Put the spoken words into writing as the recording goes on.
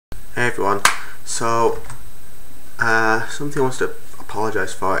Hey everyone, so something I want to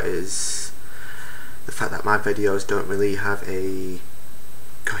apologise for is the fact that my videos don't really have a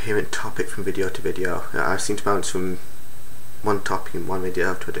coherent topic from video to video. I seem to bounce from one topic in one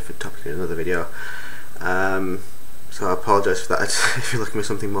video to a different topic in another video, so I apologise for that if you're looking for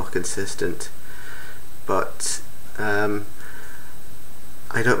something more consistent. But I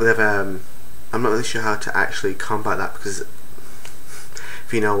don't really have I'm not really sure how to actually combat that, because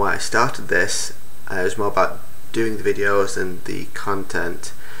if you know why I started this, it was more about doing the videos and the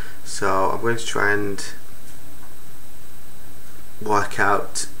content. So I'm going to try and work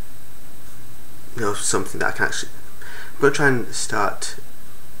out, something that I can actually. I'm going to try and start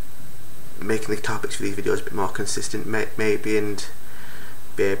making the topics for these videos a bit more consistent, maybe, and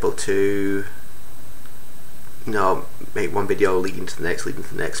be able to, make one video leading to the next,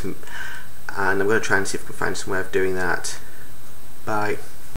 and I'm going to try and see if I can find some way of doing that. Bye.